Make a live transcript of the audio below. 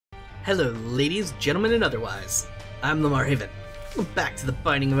Hello, ladies, gentlemen, and otherwise. I'm Lamar Haven. Welcome back to the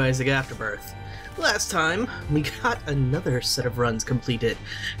Binding of Isaac Afterbirth. Last time, we got another set of runs completed.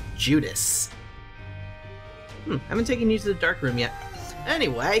 Judas. Haven't taken you to the dark room yet.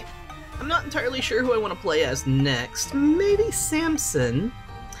 Anyway, I'm not entirely sure who I want to play as next. Maybe Samson?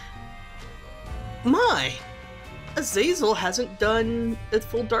 My! Azazel hasn't done a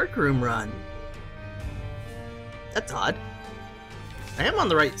full dark room run. That's odd. I am on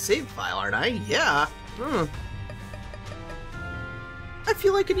the right save file, aren't I? Yeah. I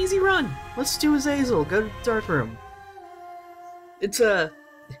feel like an easy run. Let's do Azazel. Go to the dark room. It's a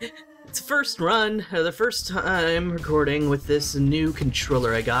first run, the first time recording with this new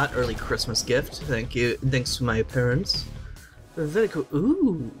controller I got. Early Christmas gift. Thank you. Thanks to my parents. Very cool.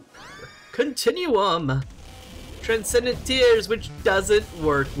 Ooh. Continuum. Transcendent Tears, which doesn't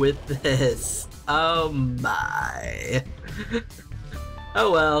work with this. Oh my. Oh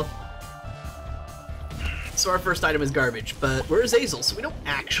well. So our first item is garbage, but we're Azazel, so we don't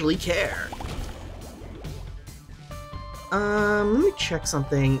actually care. Let me check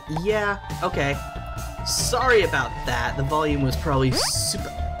something. Yeah, okay. Sorry about that. The volume was probably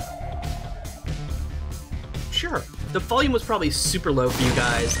Sure. The volume was probably super low for you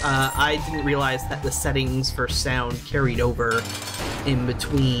guys. I didn't realize that the settings for sound carried over in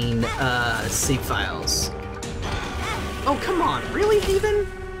between save files. Oh, come on. Really, Haven?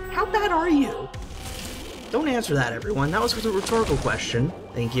 How bad are you? Don't answer that, everyone. That was a rhetorical question.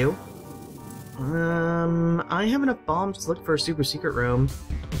 Thank you. I have enough bombs to look for a super secret room.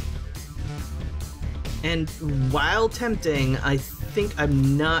 And while tempting, I think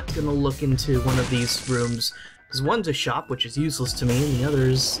I'm not gonna look into one of these rooms. Because one's a shop, which is useless to me, and the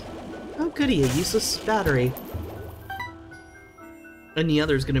other's... oh goody, a useless battery. And the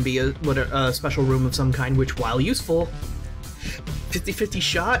other's gonna be a special room of some kind, which, while useful, 50-50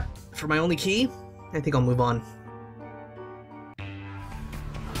 shot for my only key. I think I'll move on.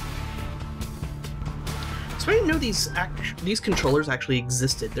 So I didn't know these controllers actually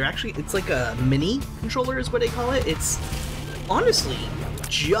existed. They're actually, it's like a mini controller is what they call it. It's honestly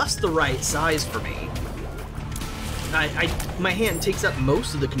just the right size for me. My hand takes up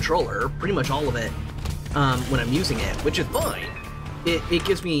most of the controller, pretty much all of it, when I'm using it, which is fine. It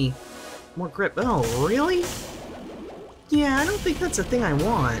gives me more grip. Oh, really? Yeah, I don't think that's a thing I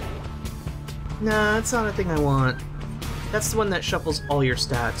want. Nah, that's not a thing I want. That's the one that shuffles all your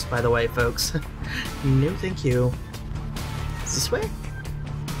stats, by the way, folks. No, thank you. Is this way?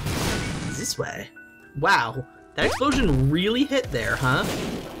 This way. Wow, that explosion really hit there, huh?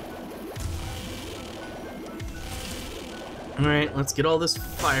 Alright, let's get all this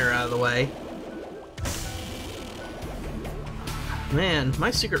fire out of the way. Man,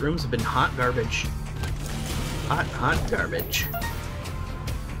 my secret rooms have been hot garbage. Hot, hot garbage.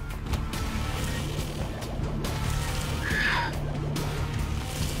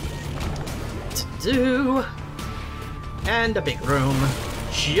 To-do! And a big room,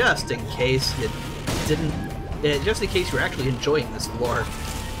 just in case you didn't... just in case you're actually enjoying this floor.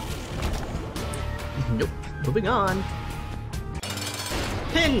 Nope. Moving on.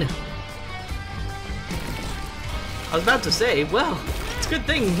 Pin! I was about to say, well, it's a good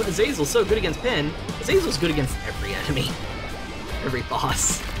thing Azazel's so good against Pin. Azazel's good against every enemy. Every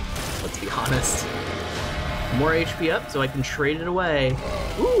boss. Let's be honest. More HP up so I can trade it away.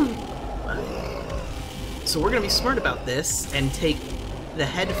 Ooh! So we're gonna be smart about this and take the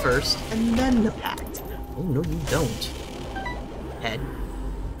head first and then the pact. Oh, no, you don't. Head.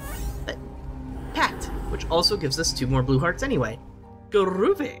 Pact, which also gives us 2 more blue hearts anyway.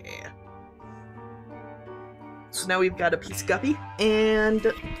 Groovy! So now we've got a piece of guppy and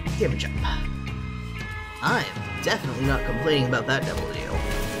damage up. I'm definitely not complaining about that double deal.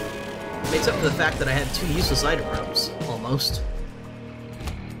 Makes up for the fact that I had 2 useless item rooms, almost.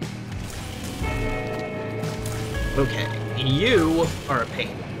 Okay, you are a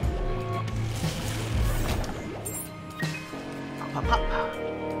pain. Pop, pop, pop.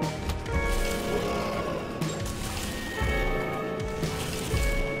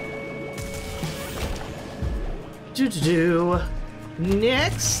 Do-do-do.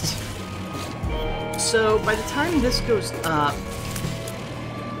 Next. So, by the time this goes up,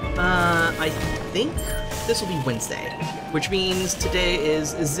 I think this will be Wednesday, which means today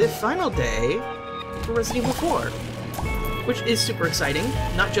is the final day for Resident Evil 4, which is super exciting,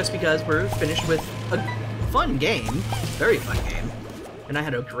 not just because we're finished with a fun game, very fun game, and I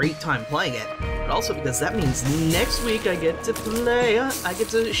had a great time playing it, but also because that means next week I get to play, I get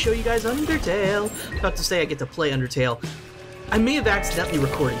to show you guys Undertale. About to say I get to play Undertale. I may have accidentally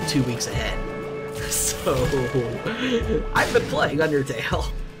recorded 2 weeks ahead, so I've been playing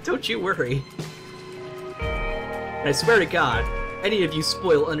Undertale. Don't you worry. I swear to God, any of you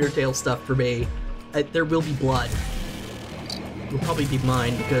spoil Undertale stuff for me, there will be blood. It will probably be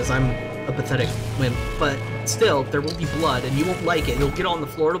mine because I'm a pathetic wimp, but still, there will be blood and you won't like it. You'll get on the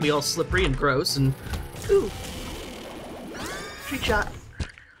floor, it'll be all slippery and gross and... Ooh. Trick shot.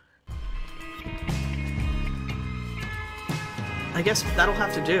 I guess that'll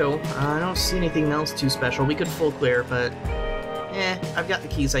have to do. I don't see anything else too special. We could full clear, but... I've got the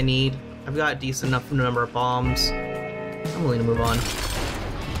keys I need. I've got a decent enough number of bombs. I'm willing to move on.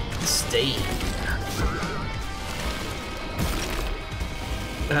 Stay.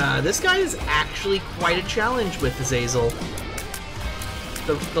 This guy is actually quite a challenge with Azazel.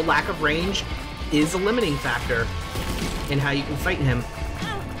 The lack of range is a limiting factor in how you can fight him.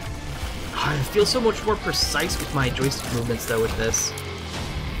 I feel so much more precise with my joystick movements, though, with this.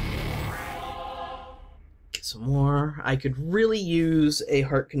 Get some more. I could really use a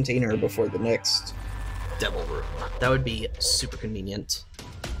heart container before the next devil room. That would be super convenient.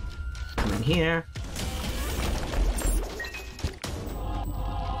 Come in here.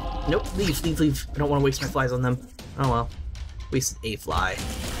 Nope, leave, leave, leave. I don't want to waste my flies on them. Oh well. Wasted a fly.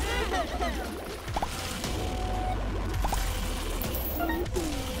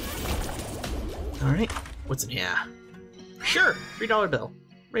 Alright, what's in here? Sure, $3 bill.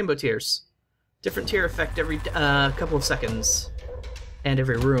 Rainbow tears. Different tear effect every couple of seconds. And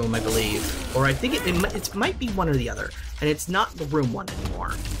every room, I believe. Or I think it might be one or the other. And it's not the room one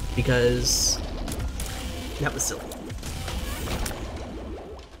anymore. Because... that was silly.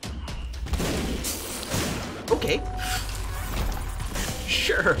 Okay.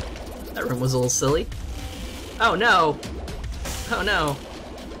 Sure. That room was a little silly. Oh no! Oh no.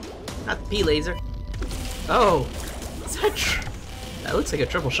 Not the P-laser. Oh! Is that that looks like a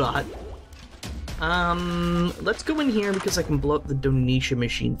triple shot. Let's go in here because I can blow up the donation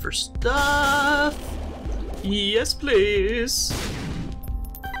machine for stuff. Yes, please.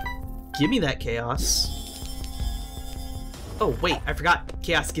 Give me that chaos. Oh, wait, I forgot.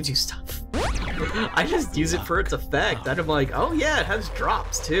 Chaos gives you stuff. I just use it for its effect. I'm like, oh yeah, it has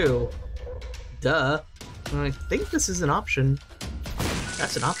drops too. Duh. I think this is an option.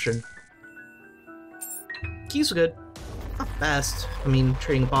 That's an option. Keys are good. Not best. I mean,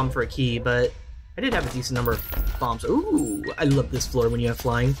 trading a bomb for a key, but I did have a decent number of bombs. Ooh, I love this floor when you have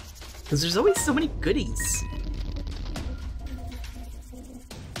flying. Because there's always so many goodies.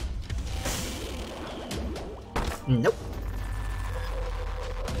 Nope.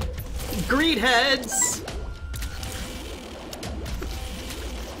 Greed heads!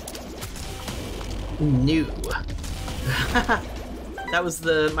 New. That was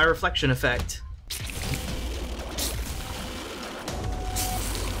my reflection effect.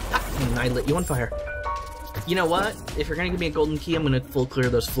 And I lit you on fire. You know what? If you're gonna give me a golden key, I'm gonna full clear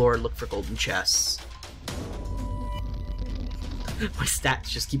those floor and look for golden chests. My stats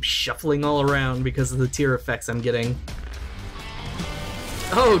just keep shuffling all around because of the tier effects I'm getting.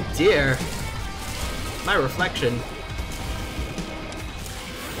 Oh dear! My reflection.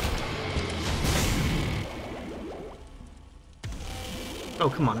 Oh,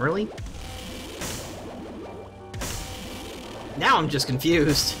 come on, really? Now I'm just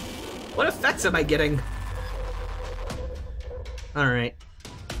confused. What effects am I getting? Alright.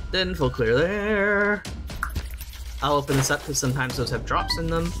 Then full clear there. I'll open this up because sometimes those have drops in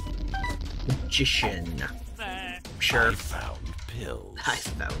them. Magician. Sure. I found pills. I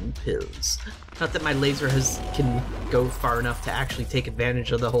found pills. Not that my laser can go far enough to actually take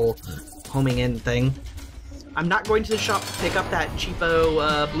advantage of the whole homing in thing. I'm not going to the shop to pick up that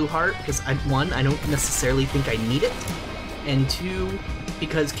cheapo blue heart because one, I don't necessarily think I need it, and two,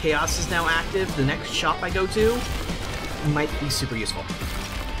 because Chaos is now active, the next shop I go to might be super useful.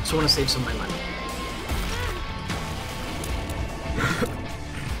 So I want to save some of my money.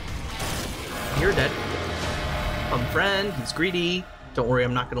 You're dead. Fun friend, he's greedy. Don't worry,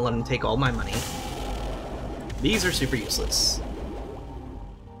 I'm not going to let him take all my money. These are super useless.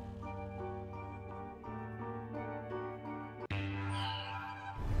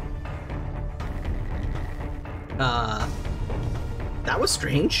 That was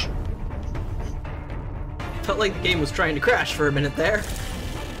strange. Felt like the game was trying to crash for a minute there.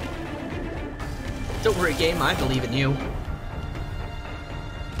 Don't worry, game, I believe in you.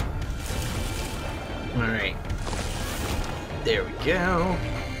 Alright. There we go.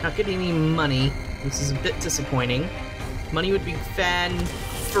 Not getting any money. This is a bit disappointing. Money would be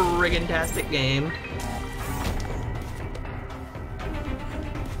fan-friggin-tastic game.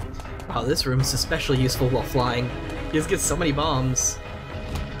 Wow, this room is especially useful while flying. You just get so many bombs.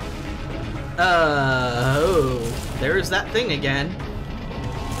 Oh, there's that thing again.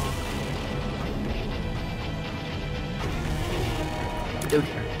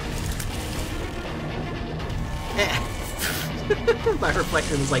 Okay. My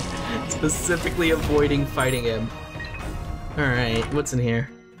reflection is like specifically avoiding fighting him. Alright, what's in here?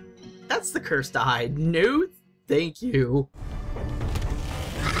 That's the cursed eye. No, thank you.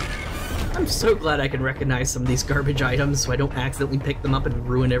 I'm so glad I can recognize some of these garbage items so I don't accidentally pick them up and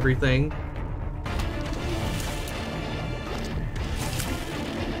ruin everything.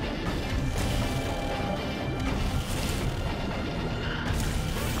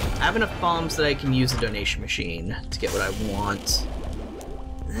 I have enough bombs that I can use a donation machine to get what I want.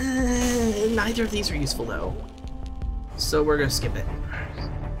 Neither of these are useful though. So we're gonna skip it.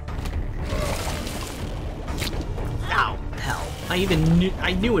 Ow, hell. I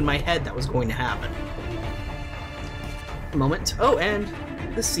knew in my head that was going to happen. A moment. Oh, and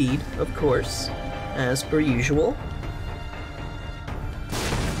the seed, of course, as per usual.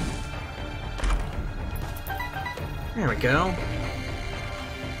 There we go.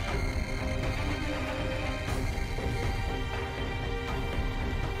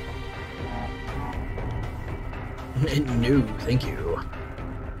 No, thank you.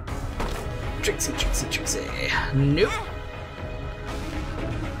 Trixie, Trixie, Trixie. Nope.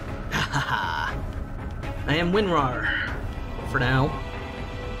 Hahaha. I am WinRAR. For now.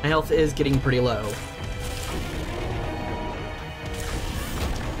 My health is getting pretty low.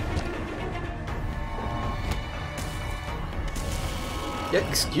 Yeah,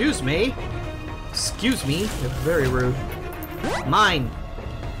 excuse me. Excuse me. You're very rude. Mine.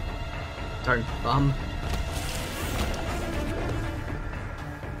 Darn bum.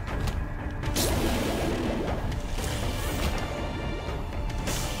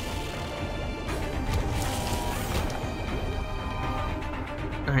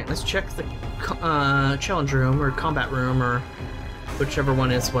 Alright, let's check the challenge room, or combat room, or whichever one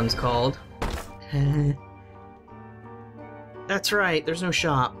this one's called. That's right, there's no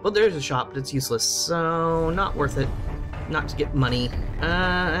shop. Well, there's a shop, but it's useless, so not worth it. Not to get money.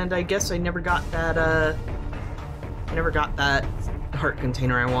 And I guess I never got that, heart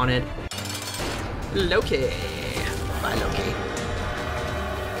container I wanted. Loki! Bye, Loki.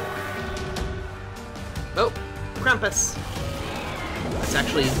 Oh, Krampus! It's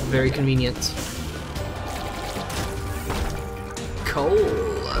actually very convenient. Coal,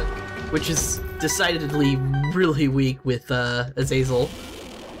 which is decidedly really weak with Azazel.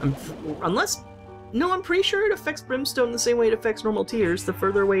 I'm pretty sure it affects Brimstone the same way it affects normal tiers. The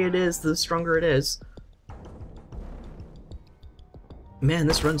further away it is, the stronger it is. Man,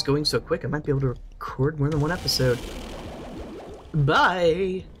 this run's going so quick, I might be able to record more than one episode.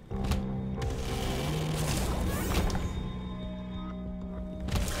 Bye!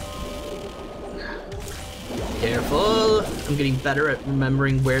 Careful! I'm getting better at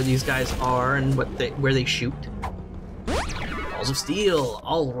remembering where these guys are and where they shoot. Balls of Steel!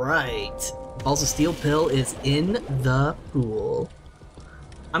 Alright! Balls of Steel pill is in the pool.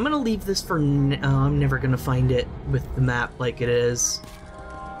 I'm gonna leave this for I'm never gonna find it with the map like it is.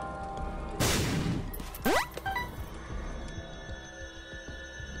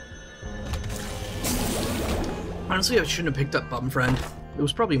 Honestly, I shouldn't have picked up Bum Friend. It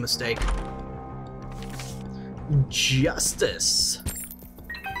was probably a mistake. Justice!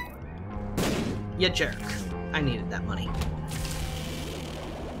 You jerk. I needed that money.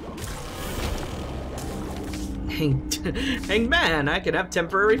 Hanged man, I could have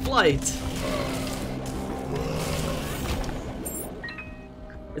temporary flight.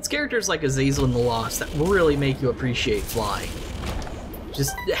 It's characters like Azazel in The Lost that really make you appreciate flying.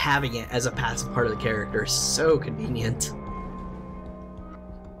 Just having it as a passive part of the character is so convenient.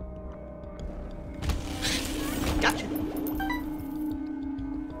 Gotcha.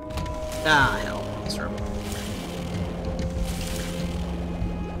 Ah, hell. This room.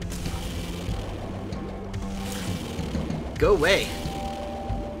 Go away.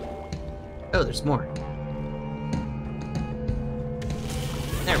 Oh, there's more.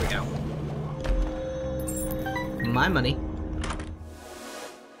 There we go. My money.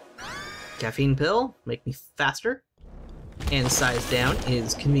 Caffeine pill, make me faster. And size down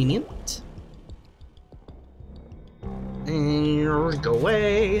is convenient. And go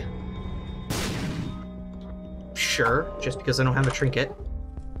away. Sure, just because I don't have a trinket.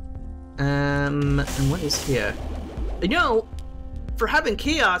 And what is here? You know, for having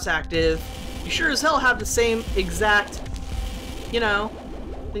chaos active, you sure as hell have the same exact, you know,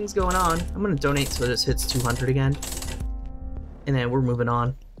 things going on. I'm gonna donate so this hits 200 again. And then we're moving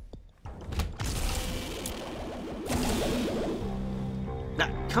on.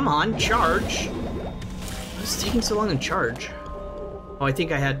 Come on, charge! What's taking so long to charge? Oh, I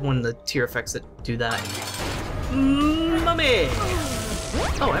think I had one of the tier effects that do that. Mummy!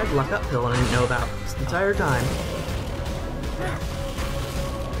 Oh, I had luck uphill and I didn't know about this entire time.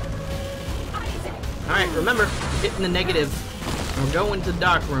 Alright, remember, hitting the negative. We're going to the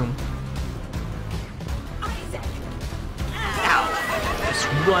dark room. Ow! Just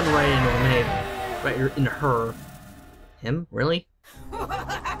run right into him, hey. Right into her. Him? Really?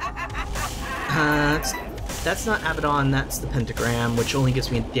 That's not Abaddon, that's the pentagram, which only gives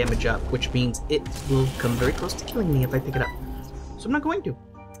me a damage up, which means it will come very close to killing me if I pick it up. So I'm not going to.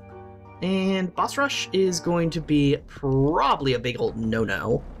 And boss rush is going to be probably a big old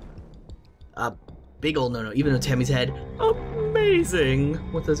no-no. A big old no-no, even though Tammy's head,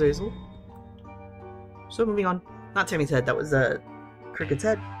 amazing with Azazel. So moving on. Not Tammy's head, that was Cricket's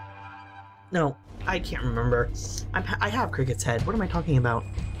head. No, I can't remember. I have Cricket's head. What am I talking about?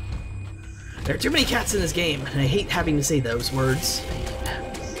 There are too many cats in this game, and I hate having to say those words.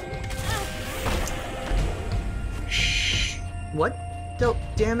 Shh. What? Dealt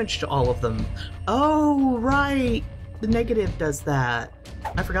damage to all of them. Oh, right! The negative does that.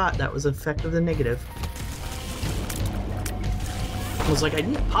 I forgot that was an effect of the negative. I was like, I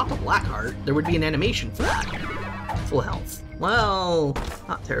didn't pop a black heart. There would be an animation for that. Full health. Well,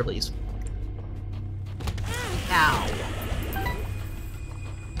 not terribly useful. Ow.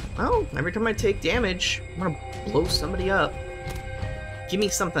 Well, every time I take damage, I'm gonna blow somebody up. Give me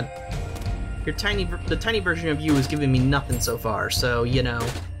something. The tiny version of you is giving me nothing so far, so, you know.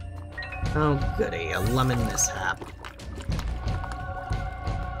 Oh, goody, a lemon mishap.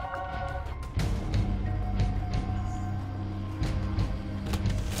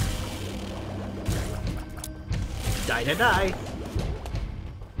 Die.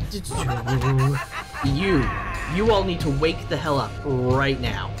 You all need to wake the hell up right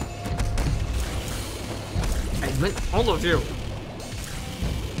now. I meant all of you.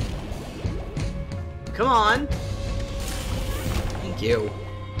 Come on. Thank you.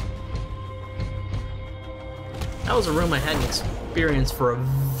 That was a room I hadn't experienced for a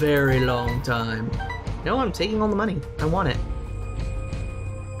very long time. No, I'm taking all the money. I want it.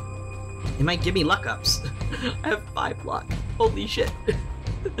 It might give me luck ups. I have 5 luck. Holy shit.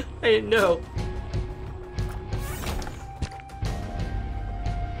 I didn't know.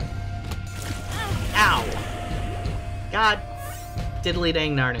 Ow! God diddly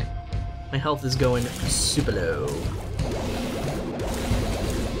dang darn it. My health is going super low.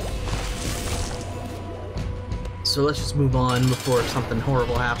 So let's just move on before something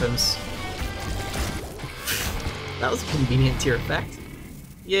horrible happens. That was a convenient tier effect.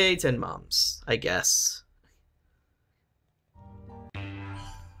 Yay, 10 moms, I guess.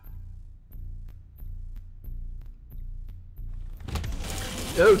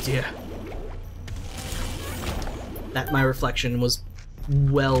 Oh dear. That my reflection was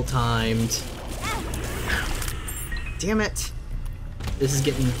well timed. Damn it. This is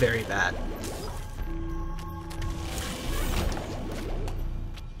getting very bad.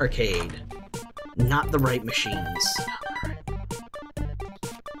 Arcade. Not the right machines.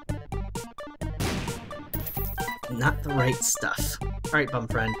 Not the right stuff. Alright, bum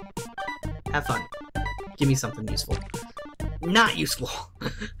friend. Have fun. Give me something useful. Not useful!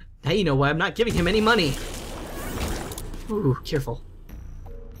 Now you know why I'm not giving him any money! Ooh, careful.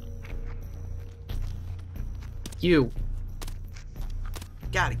 You.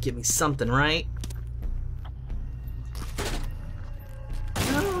 Gotta give me something, right?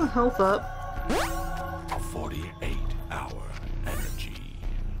 Oh, health up. 48-hour energy.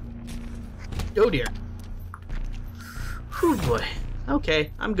 Oh dear. Whew, boy.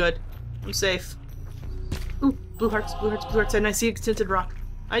 Okay, I'm good. I'm safe. Ooh, blue hearts, and I see a tinted rock.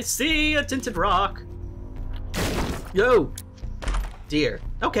 I see a tinted rock! Yo! Dear.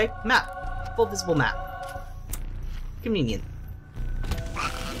 Okay, map. Full visible map. Convenient.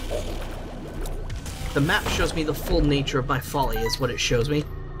 The map shows me the full nature of my folly, is what it shows me.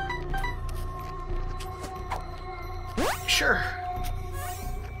 Sure.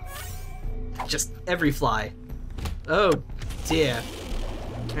 Just every fly. Oh, dear.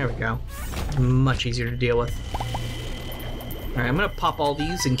 There we go. Much easier to deal with. Alright, I'm gonna pop all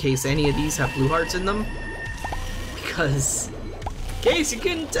these in case any of these have blue hearts in them. Because, in case you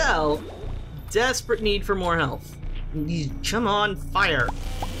couldn't tell, desperate need for more health. Come on, fire!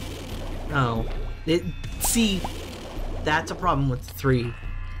 Oh. See, that's a problem with the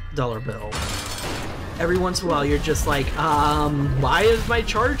 $3 bill. Every once in a while you're just like, why is my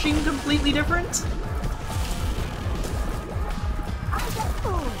charging completely different?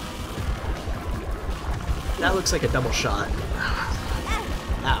 That looks like a double shot.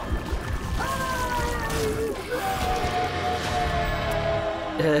 Ow.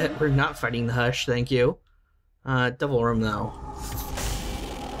 We're not fighting the Hush, thank you. Double room though.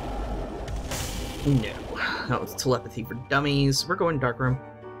 No. That was telepathy for dummies. We're going dark room.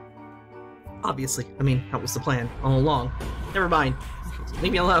 Obviously. I mean, that was the plan all along. Never mind.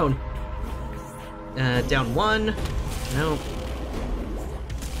 Leave me alone. Down one. No.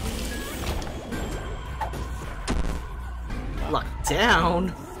 Locked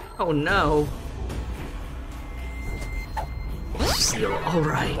down? Oh no. Steel,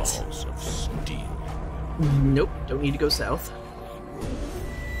 alright. Balls of steel. Nope, don't need to go south.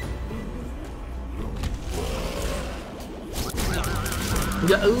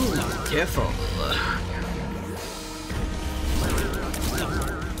 Ooh, careful.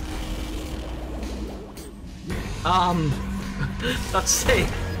 About to say,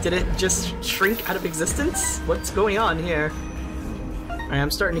 did it just shrink out of existence? What's going on here? Alright,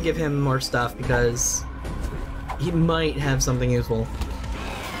 I'm starting to give him more stuff because he might have something useful.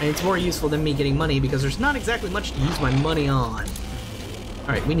 And it's more useful than me getting money because there's not exactly much to use my money on.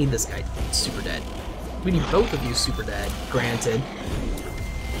 Alright, we need this guy super dead. We need both of you super dead, granted.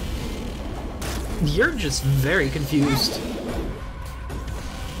 You're just very confused.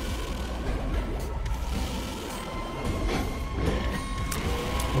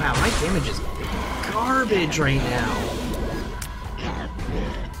 Wow, my damage is garbage right now.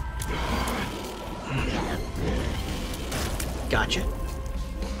 Gotcha.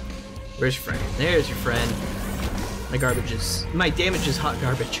 Where's your friend? There's your friend. My damage is hot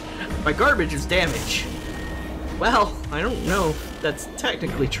garbage. My garbage is damage. Well, I don't know if that's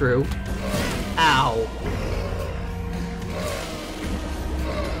technically true. Ow.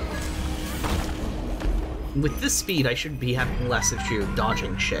 With this speed, I should be having less issue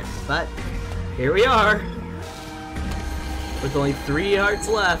dodging shit, but here we are. With only 3 hearts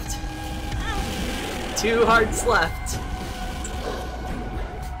left. 2 hearts left.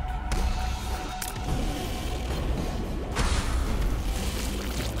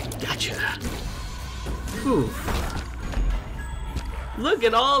 Gotcha. Whew. Look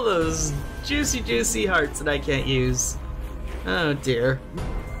at all those juicy hearts that I can't use. Oh dear.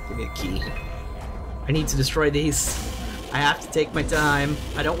 Give me a key. I need to destroy these. I have to take my time.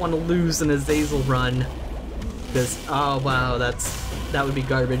 I don't want to lose an Azazel run. Because, oh wow, that would be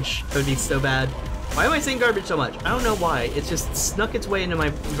garbage. That would be so bad. Why am I saying garbage so much? I don't know why. It's just snuck its way into my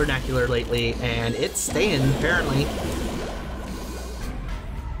vernacular lately, and it's staying, apparently.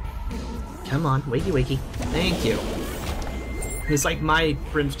 Come on, wakey wakey. Thank you. It's like my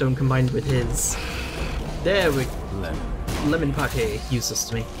brimstone combined with his. There we go. Lemon pate, useless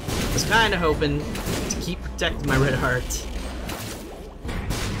to me. I was kind of hoping to keep protecting my red heart.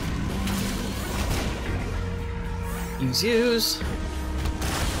 Use.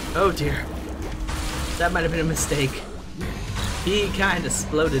 Oh dear. That might have been a mistake. He kind of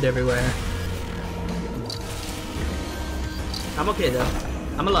exploded everywhere. I'm okay though.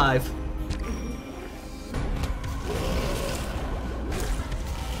 I'm alive.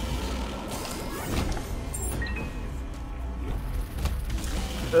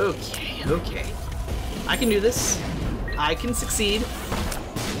 Okay. I can do this. I can succeed.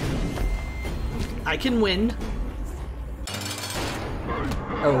 I can win.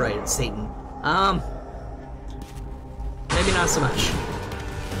 Oh right, it's Satan. Maybe not so much.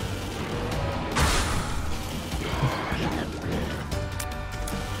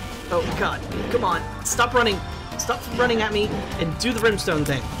 Oh god, come on. Stop running. Stop running at me and do the brimstone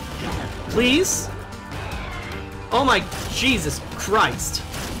thing. Please? Oh my Jesus Christ.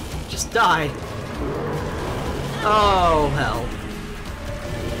 Just die. Oh, hell.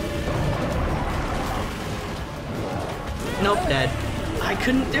 Nope, dead. I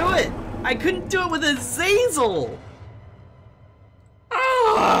couldn't do it! I couldn't do it with Azazel!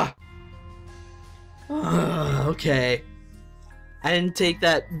 Ah! Okay. I didn't take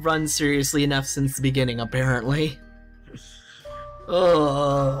that run seriously enough since the beginning, apparently.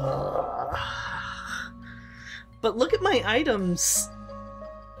 But look at my items.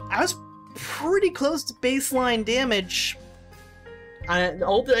 I was pretty close to baseline damage.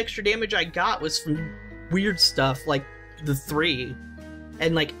 All the extra damage I got was from weird stuff like the 3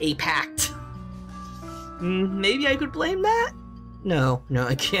 and like a pact. Maybe I could blame that? No,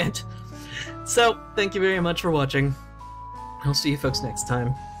 I can't. So, thank you very much for watching. I'll see you folks next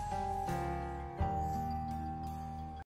time.